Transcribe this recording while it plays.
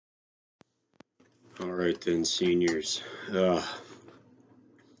All right then, seniors.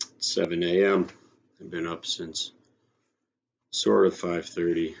 7 a.m. I've been up since sort of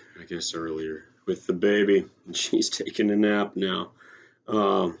 5:30, I guess earlier, with the baby, and she's taking a nap now.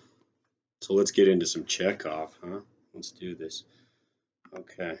 Um, so let's get into some Chekhov, huh? Let's do this.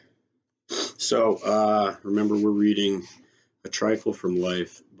 Okay. So remember, we're reading A Trifle from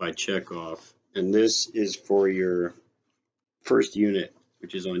Life by Chekhov, and this is for your first unit,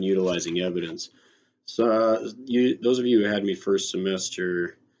 which is on utilizing evidence. So those of you who had me first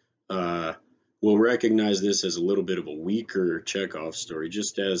semester uh, will recognize this as a little bit of a weaker Chekhov story,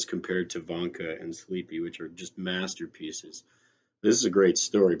 just as compared to Vanka and Sleepy, which are just masterpieces. This is a great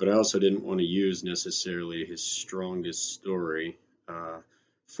story, but I also didn't want to use necessarily his strongest story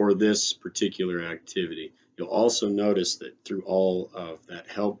for this particular activity. You'll also notice that through all of that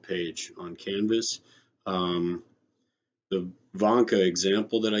help page on Canvas, the Vanka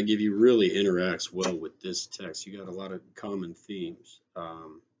example that I give you really interacts well with this text. You got a lot of common themes.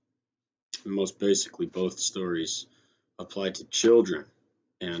 Most basically, both stories apply to children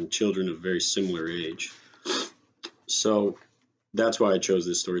and children of very similar age. So that's why I chose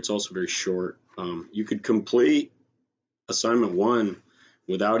this story. It's also very short. You could complete assignment 1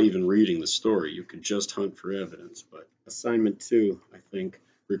 without even reading the story. You could just hunt for evidence. But assignment 2, I think,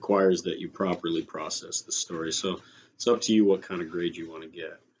 requires that you properly process the story. So it's up to you what kind of grade you want to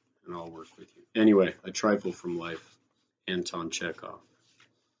get, and I'll work with you. Anyway, A Trifle from Life, Anton Chekhov.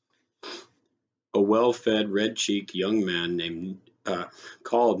 A well-fed, red-cheeked young man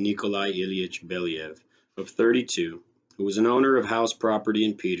called Nikolai Ilyich Belyaev, of 32, who was an owner of house property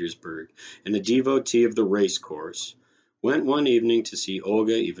in Petersburg and a devotee of the race course, went one evening to see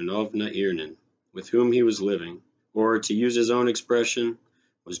Olga Ivanovna Irnin, with whom he was living, or, to use his own expression,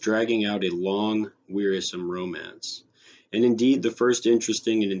 was dragging out a long, wearisome romance. And indeed the first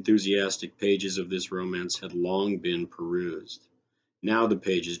interesting and enthusiastic pages of this romance had long been perused. Now the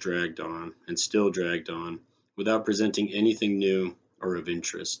pages dragged on, and still dragged on, without presenting anything new or of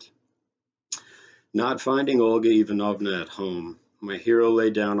interest. Not finding Olga Ivanovna at home, my hero lay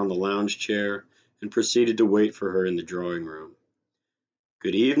down on the lounge chair and proceeded to wait for her in the drawing room.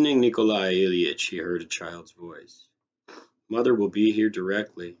 "Good evening, Nikolai Ilyich," he heard a child's voice. "Mother will be here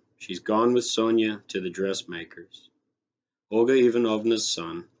directly. She's gone with Sonia to the dressmaker's." Olga Ivanovna's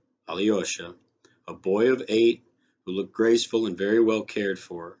son, Alyosha, a boy of 8, who looked graceful and very well cared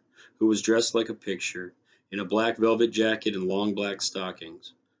for, who was dressed like a picture, in a black velvet jacket and long black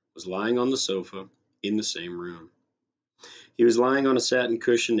stockings, was lying on the sofa in the same room. He was lying on a satin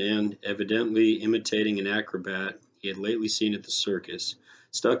cushion and, evidently imitating an acrobat he had lately seen at the circus,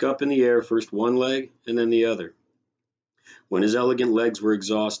 stuck up in the air first one leg and then the other. When his elegant legs were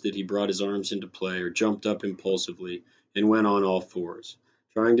exhausted, he brought his arms into play or jumped up impulsively and went on all fours,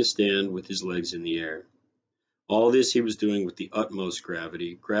 trying to stand with his legs in the air. All this he was doing with the utmost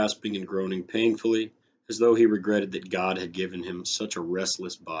gravity, grasping and groaning painfully, as though he regretted that God had given him such a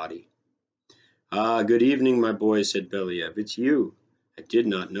restless body. "Ah, good evening, my boy," said Belyaev. "It's you. I did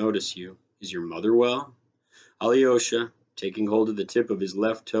not notice you. Is your mother well?" Alyosha, taking hold of the tip of his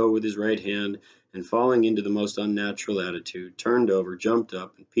left toe with his right hand and falling into the most unnatural attitude, turned over, jumped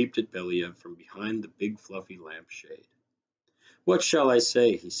up, and peeped at Belyaev from behind the big fluffy lampshade. "What shall I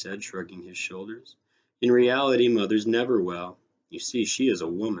say?" he said, shrugging his shoulders. "In reality, mother's never well. You see, she is a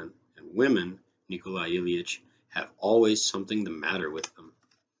woman, and women, Nikolai Ilyich, have always something the matter with them."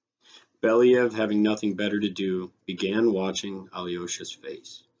 Belyaev, having nothing better to do, began watching Alyosha's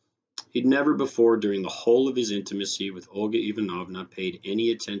face. He'd never before during the whole of his intimacy with Olga Ivanovna paid any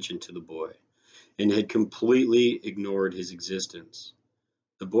attention to the boy, and had completely ignored his existence.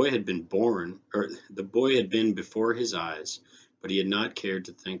 The boy had been before his eyes, but he had not cared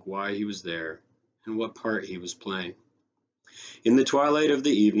to think why he was there and what part he was playing. In the twilight of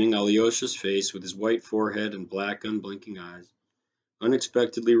the evening, Alyosha's face, with his white forehead and black unblinking eyes,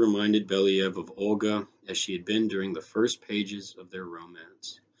 unexpectedly reminded Belyaev of Olga as she had been during the first pages of their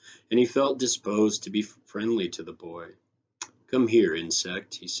romance, and he felt disposed to be friendly to the boy. "Come here,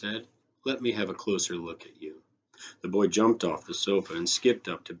 insect," he said. "Let me have a closer look at you." The boy jumped off the sofa and skipped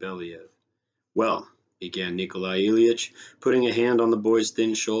up to Belyaev. "Well," began Nikolai Ilyich, putting a hand on the boy's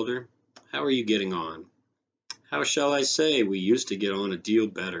thin shoulder, "how are you getting on?" "How shall I say? We used to get on a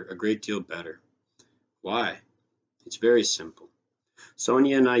great deal better." "Why?" "It's very simple.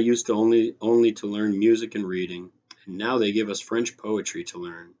 Sonia and I used to only to learn music and reading, and now they give us French poetry to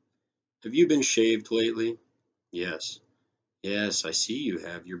learn. Have you been shaved lately?" "Yes." "Yes, I see you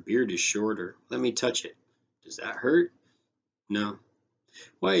have. Your beard is shorter. Let me touch it. Does that hurt?" "No."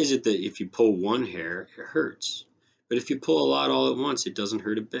 "Why is it that if you pull one hair, it hurts, but if you pull a lot all at once, it doesn't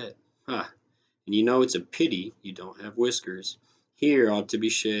hurt a bit?" "Ah, And you know it's a pity you don't have whiskers. Here ought to be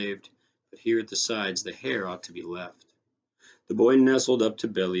shaved, but here at the sides the hair ought to be left. The boy nestled up to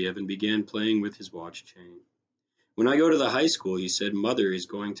Believ and began playing with his watch chain. When I go to the high school, he said, Mother is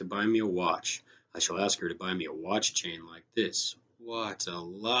going to buy me a watch. I shall ask her to buy me a watch chain like this. What a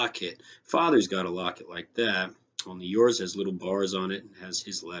locket! Father's got a locket like that, only yours has little bars on it and has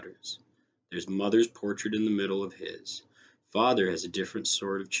his letters. There's Mother's portrait in the middle of his. Father has a different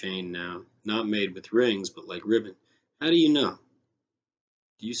sort of chain now, not made with rings, but like ribbon. How do you know?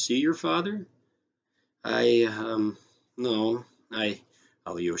 Do you see your father? No,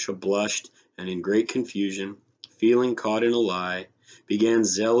 Alyosha blushed, and in great confusion, feeling caught in a lie, began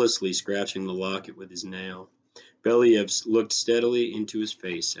zealously scratching the locket with his nail. Believ looked steadily into his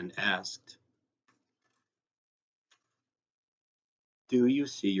face and asked, Do you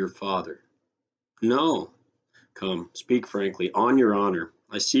see your father? No. Come, speak frankly, on your honor.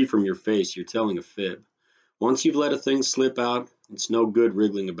 I see from your face you're telling a fib. Once you've let a thing slip out, it's no good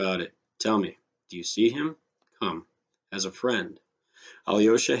wriggling about it. Tell me, do you see him? Come, as a friend.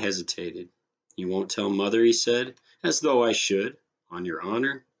 Alyosha hesitated. You won't tell Mother, he said, as though I should. On your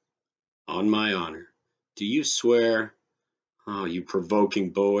honor? On my honor. Do you swear? Oh, you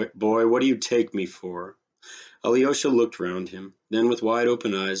provoking boy, what do you take me for? Alyosha looked round him, then with wide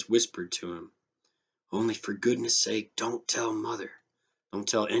open eyes whispered to him, Only for goodness sake don't tell Mother. Don't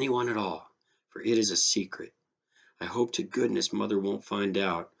tell anyone at all, for it is a secret. I hope to goodness Mother won't find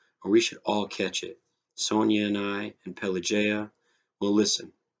out, or we should all catch it. Sonia and I and Pelageya. Well,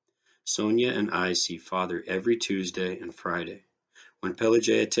 listen. Sonia and I see Father every Tuesday and Friday. When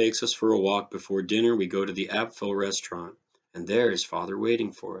Pelageya takes us for a walk before dinner, we go to the Apfel restaurant, and there is Father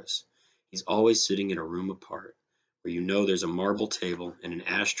waiting for us. He's always sitting in a room apart, where you know there's a marble table and an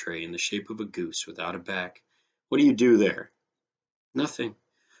ashtray in the shape of a goose without a back. What do you do there? Nothing.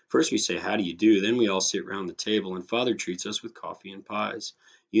 First we say, how do you do? Then we all sit round the table, and Father treats us with coffee and pies.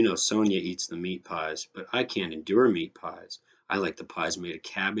 You know Sonia eats the meat pies, but I can't endure meat pies. I like the pies made of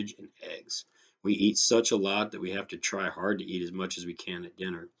cabbage and eggs. We eat such a lot that we have to try hard to eat as much as we can at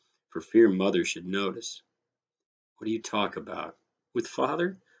dinner, for fear Mother should notice. What do you talk about? With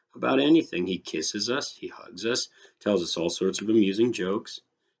Father? About anything. He kisses us, he hugs us, tells us all sorts of amusing jokes.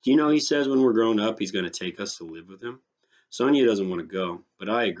 Do you know he says when we're grown up he's going to take us to live with him? Sonia doesn't want to go, but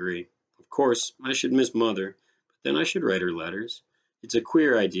I agree. Of course, I should miss Mother, but then I should write her letters. It's a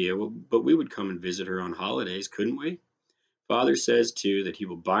queer idea, but we would come and visit her on holidays, couldn't we? Father says, too, that he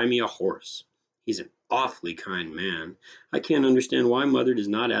will buy me a horse. He's an awfully kind man. I can't understand why Mother does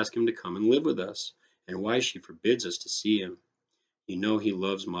not ask him to come and live with us, and why she forbids us to see him. You know he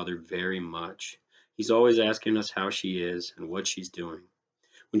loves Mother very much. He's always asking us how she is and what she's doing.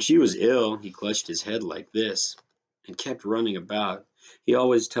 When she was ill, he clutched his head like this and kept running about. He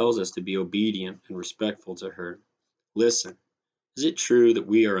always tells us to be obedient and respectful to her. Listen, is it true that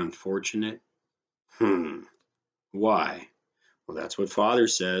we are unfortunate? Why? Well, that's what Father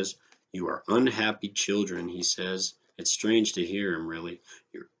says. You are unhappy children, he says. It's strange to hear him, really.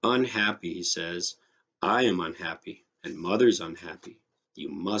 You're unhappy, he says. I am unhappy, and Mother's unhappy. You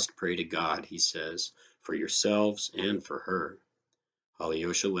must pray to God, he says, for yourselves and for her.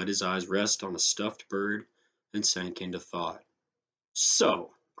 Alyosha let his eyes rest on a stuffed bird and sank into thought.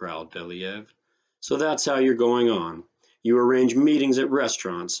 So, growled Believ, so that's how you're going on. You arrange meetings at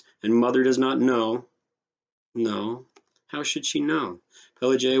restaurants, and Mother does not know? No. How should she know?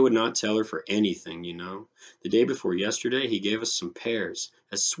 Pelageya would not tell her for anything, you know. The day before yesterday he gave us some pears,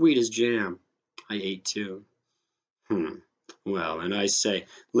 as sweet as jam. I ate too. Well, and I say,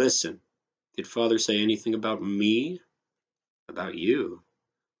 listen, did Father say anything about me? About you?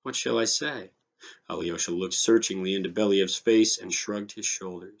 What shall I say? Alyosha looked searchingly into Believ's face and shrugged his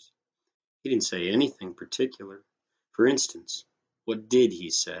shoulders. He didn't say anything particular. For instance, what did he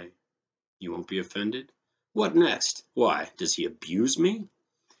say? You won't be offended? What next? Why, does he abuse me?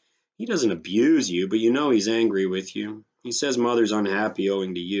 He doesn't abuse you, but you know he's angry with you. He says Mother's unhappy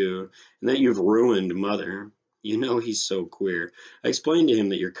owing to you, and that you've ruined Mother. You know he's so queer. I explained to him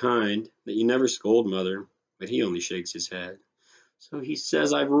that you're kind, that you never scold Mother, but he only shakes his head. So he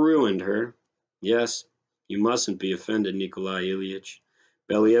says I've ruined her. Yes, you mustn't be offended, Nikolai Ilyich.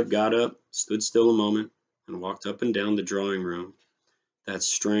 Believ got up, stood still a moment, and walked up and down the drawing room. That's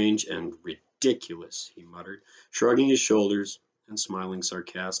strange and ridiculous, he muttered, shrugging his shoulders and smiling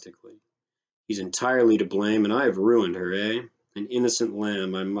sarcastically. He's entirely to blame, and I have ruined her, eh? An innocent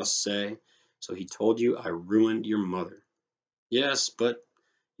lamb, I must say. So he told you I ruined your mother. Yes, but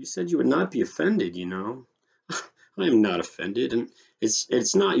you said you would not be offended, you know. I am not offended, and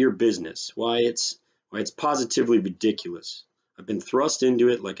it's not your business. Why, it's positively ridiculous. I've been thrust into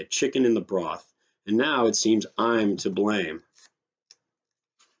it like a chicken in the broth. and now it seems I'm to blame.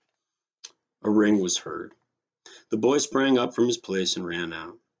 A ring was heard. The boy sprang up from his place and ran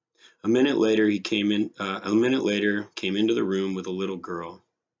out. A minute later, came into the room with a little girl.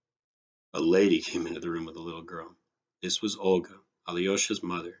 A lady came into the room with a little girl. This was Olga, Alyosha's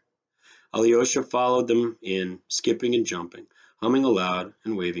mother. Alyosha followed them in, skipping and jumping, humming aloud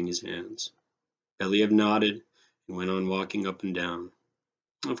and waving his hands. Believ nodded and went on walking up and down.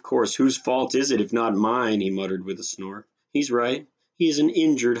 Of course, whose fault is it if not mine? He muttered with a snort. He's right. He is an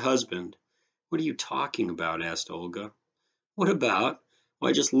injured husband. What are you talking about? Asked Olga. What about?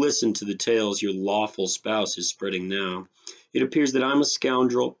 Why, just listen to the tales your lawful spouse is spreading now. It appears that I'm a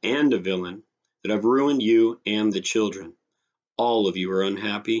scoundrel and a villain, that I've ruined you and the children. All of you are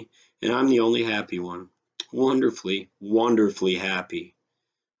unhappy, and I'm the only happy one. Wonderfully, wonderfully happy.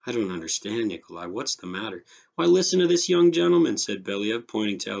 I don't understand, Nikolai. What's the matter? Why, listen to this young gentleman, said Believ,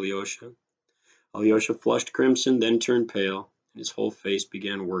 pointing to Alyosha. Alyosha flushed crimson, then turned pale, and his whole face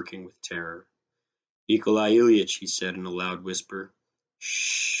began working with terror. Nikolai Ilyich, he said in a loud whisper.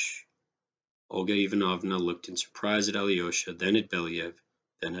 Shh. Olga Ivanovna looked in surprise at Alyosha, then at Believ,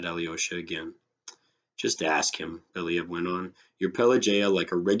 then at Alyosha again. Just ask him, Believ went on. Your Pelagea,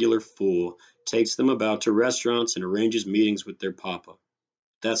 like a regular fool, takes them about to restaurants and arranges meetings with their papa.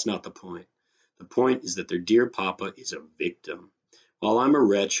 That's not the point. The point is that their dear papa is a victim, while I'm a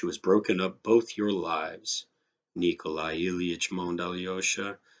wretch who has broken up both your lives. Nikolai Ilyich, moaned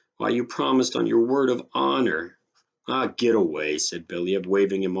Alyosha. Why, you promised on your word of honor. Ah, get away, said Believ,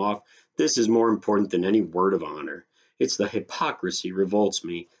 waving him off. This is more important than any word of honor. It's the hypocrisy revolts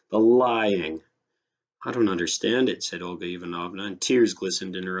me, the lying. I don't understand it, said Olga Ivanovna, and tears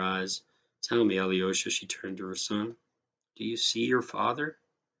glistened in her eyes. Tell me, Alyosha, she turned to her son. Do you see your father?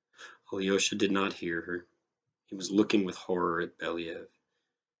 Alyosha did not hear her. He was looking with horror at Believ.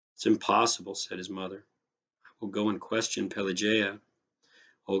 It's impossible, said his mother. I will go and question Pelagea.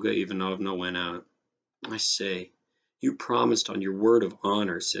 Olga Ivanovna went out. I say, you promised on your word of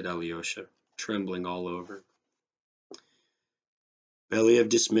honor, said Alyosha, trembling all over. Believ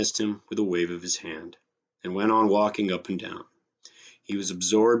dismissed him with a wave of his hand, and went on walking up and down. He was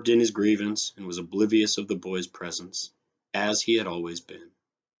absorbed in his grievance, and was oblivious of the boy's presence, as he had always been.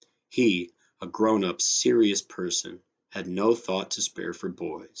 He, a grown-up, serious person, had no thought to spare for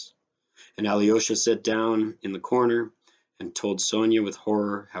boys. And Alyosha sat down in the corner and told Sonia with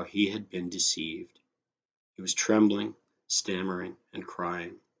horror how he had been deceived. He was trembling, stammering, and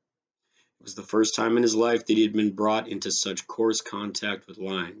crying. It was the first time in his life that he had been brought into such coarse contact with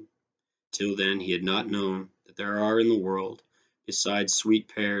lying. Till then he had not known that there are in the world, besides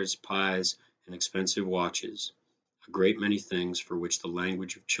sweet pears, pies, and expensive watches, a great many things for which the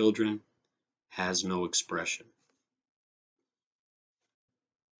language of children has no expression.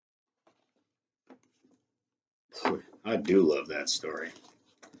 I do love that story.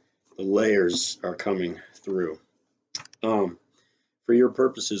 The layers are coming through. For your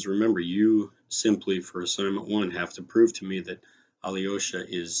purposes, remember, you simply, for assignment 1, have to prove to me that Alyosha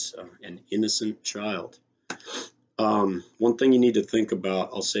is an innocent child. One thing you need to think about,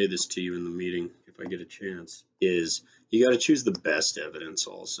 I'll say this to you in the meeting if I get a chance, is you got to choose the best evidence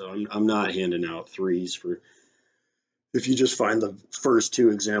also. I'm not handing out threes for if you just find the first 2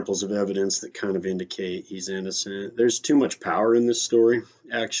 examples of evidence that kind of indicate he's innocent. There's too much power in this story,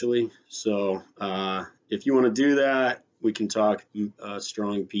 actually. So if you want to do that, we can talk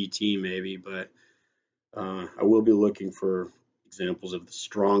strong PT maybe, but I will be looking for examples of the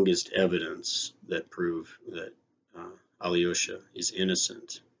strongest evidence that prove that Alyosha is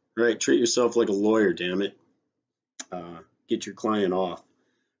innocent. Right? Treat yourself like a lawyer, damn it. Get your client off.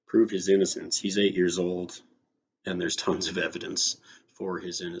 Prove his innocence. He's 8 years old, and there's tons of evidence for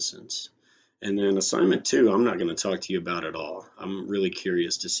his innocence. And then assignment 2, I'm not going to talk to you about at all. I'm really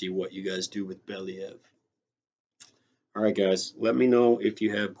curious to see what you guys do with Believ. All right, guys, let me know if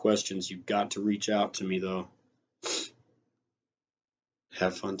you have questions. You've got to reach out to me, though.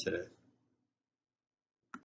 Have fun today.